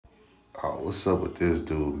Oh, what's up with this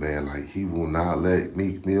dude, man? Like, he will not let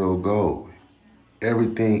Meek Mill go.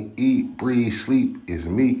 Everything, eat, breathe, sleep is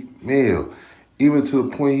Meek Mill. Even to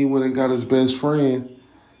the point he went and got his best friend,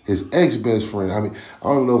 his ex-best friend. I mean, I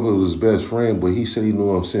don't know if it was his best friend, but he said he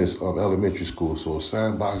knew him since elementary school. So a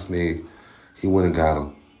sandbox nigga, he went and got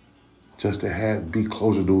him. Just to be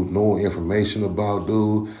closer to know information about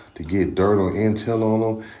dude, to get dirt or intel on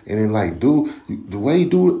him. And then like, dude, the way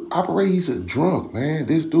dude operate, he's a drunk, man.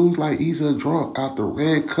 This dude, like, he's a drunk out the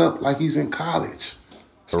red cup like he's in college.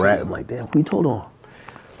 I'm like, damn, who you told on?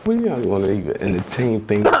 We don't want to even entertain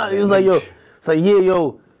things. He was like, yo, it's like, yeah,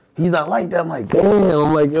 yo, he's not like that. I'm like, damn.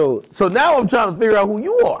 I'm like, yo. So now I'm trying to figure out who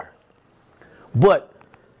you are. But,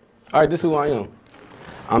 all right, this is who I am.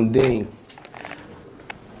 I'm Dean.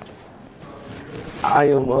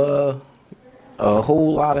 I am a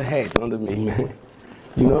whole lot of hats under me, man.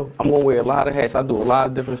 You know, I'm gonna wear a lot of hats. I do a lot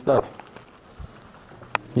of different stuff.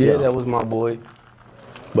 Yeah, that was my boy.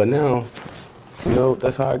 But now, you know,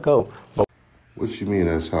 that's how it go. But what you mean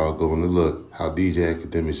that's how it go? And look, how DJ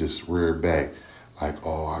Akademiks just reared back. Like,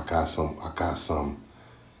 oh, I got some.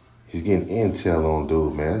 He's getting intel on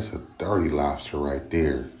dude, man. That's a dirty lobster right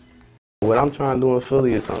there. What I'm trying to do in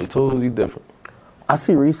Philly is something totally different. I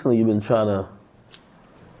see recently you've been trying to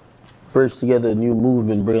bridge together a new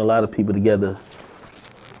movement, bring a lot of people together,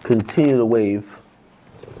 continue the wave.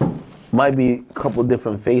 Might be a couple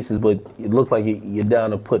different faces, but it looks like you're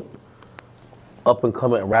down to put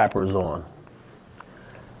up-and-coming rappers on.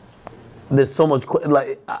 There's so much,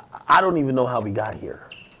 like, I don't even know how we got here.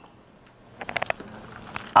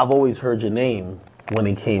 I've always heard your name when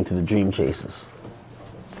it came to the Dream Chasers.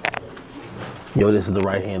 Yo, this is the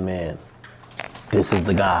right-hand man. This is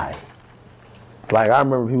the guy. Like, I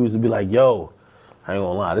remember people used to be like, yo, I ain't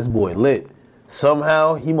gonna lie, this boy lit.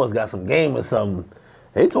 Somehow, he must got some game or something.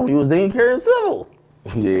 They told me he was taking care of civil.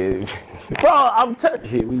 Yeah. Bro, I've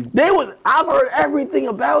heard everything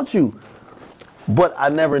about you, but I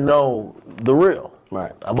never know the real.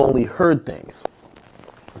 Right. I've only heard things.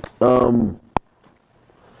 For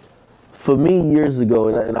me, years ago,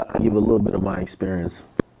 and I'll give a little bit of my experience.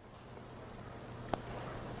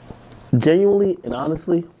 Genuinely and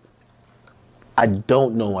honestly, I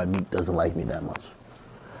don't know why Meek doesn't like me that much.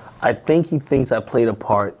 I think he thinks I played a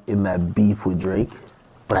part in that beef with Drake,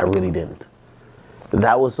 but I really didn't.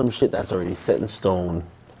 That was some shit that's already set in stone.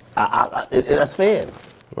 That's fans.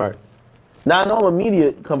 Right. Now I know I'm a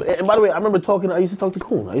media company. And by the way, I remember I used to talk to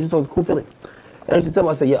Coon. I used to talk to Coon Philly. And I used to tell him,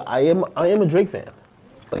 I said, yeah, I am a Drake fan.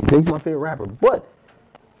 Like, Drake's my favorite rapper. But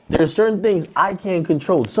there's certain things I can't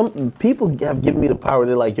control. Some people have given me the power.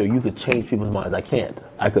 They're like, yo, you could change people's minds. I can't.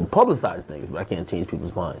 I could publicize things, but I can't change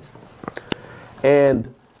people's minds.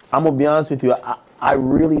 And I'm going to be honest with you. I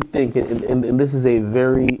really think, and this is a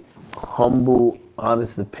very humble,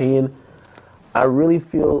 honest opinion, I really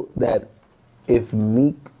feel that if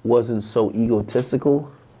Meek wasn't so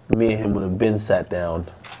egotistical, me and him would have been sat down,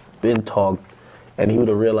 been talked, and he would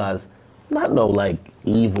have realized, not no, like,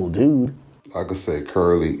 evil dude. Like I said,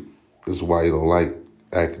 Curly, this is why you don't like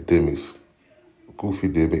Akademiks, Goofy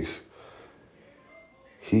Demics.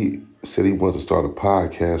 He said he wants to start a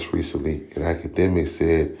podcast recently, and Akademiks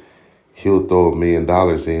said he'll throw $1 million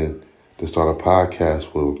in to start a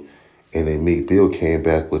podcast with him. And then Meek Mill came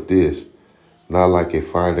back with this. Not like a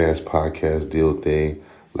finance podcast deal thing,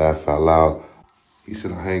 laugh out loud. He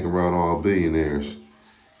said, I hang around all billionaires,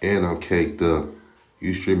 and I'm caked up.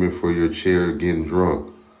 You streaming for your chair, getting drunk.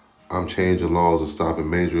 I'm changing laws and stopping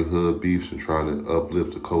major hood beefs and trying to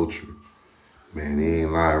uplift the culture. Man, he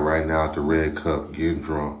ain't lying right now at the Red Cup, getting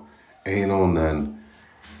drunk. Ain't on nothing.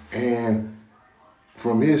 And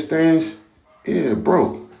from his stance, yeah,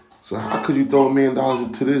 broke. So how could you throw $1 million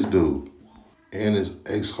into this dude? And his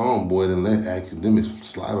ex-homeboy didn't let Akademiks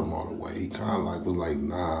slide him all the way. He kind of was like,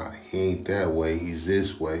 nah, he ain't that way, he's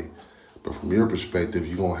this way. But from your perspective,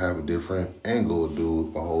 you're going to have a different angle,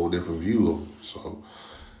 dude, a whole different view of him. So,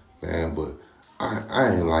 man, but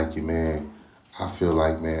I ain't like you, man. I feel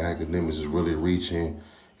like, man, Akademiks is really reaching,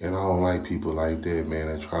 and I don't like people like that, man,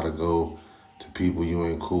 that try to go to people you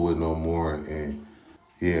ain't cool with no more and,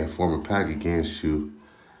 yeah, form a pack against you.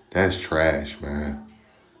 That's trash, man.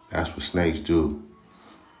 That's what snakes do.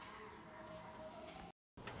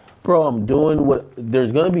 Bro, I'm doing what,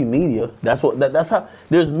 there's gonna be media. That's how,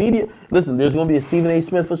 there's media. Listen, there's gonna be a Stephen A.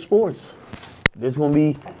 Smith for sports. There's gonna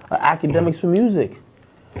be Akademiks for music.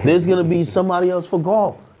 There's gonna be somebody else for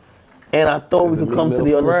golf. And I thought we could come to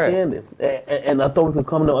the understanding. And I thought we could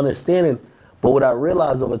come to understanding. But what I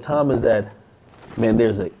realized over time is that, man,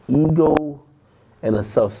 there's an ego and a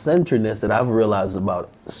self-centeredness that I've realized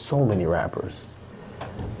about so many rappers.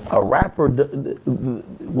 A rapper,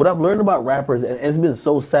 what I've learned about rappers, and it's been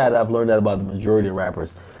so sad I've learned that about the majority of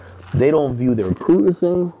rappers, they don't view their crew the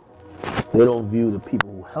same. They don't view the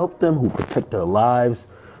people who help them, who protect their lives.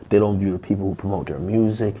 They don't view the people who promote their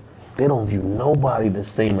music. They don't view nobody the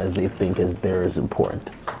same as they think as they're as important.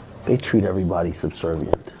 They treat everybody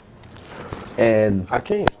subservient. And I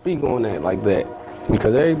can't speak on that like that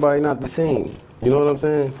because everybody not the same. You know what I'm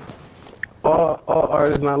saying? All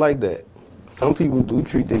artists not like that. Some people do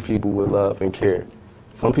treat their people with love and care.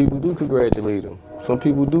 Some people do congratulate them. Some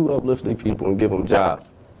people do uplift their people and give them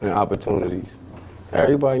jobs and opportunities.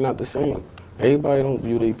 Everybody not the same. Everybody don't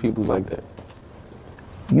view their people like that.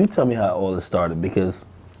 you tell me how all this started, because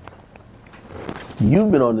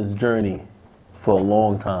you've been on this journey for a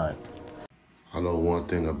long time. I know one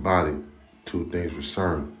thing about it, two things for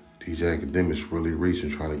certain. DJ Akademiks really reaching,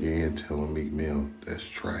 trying to get intel on Meek Mill. That's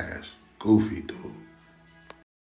trash. Goofy, dude.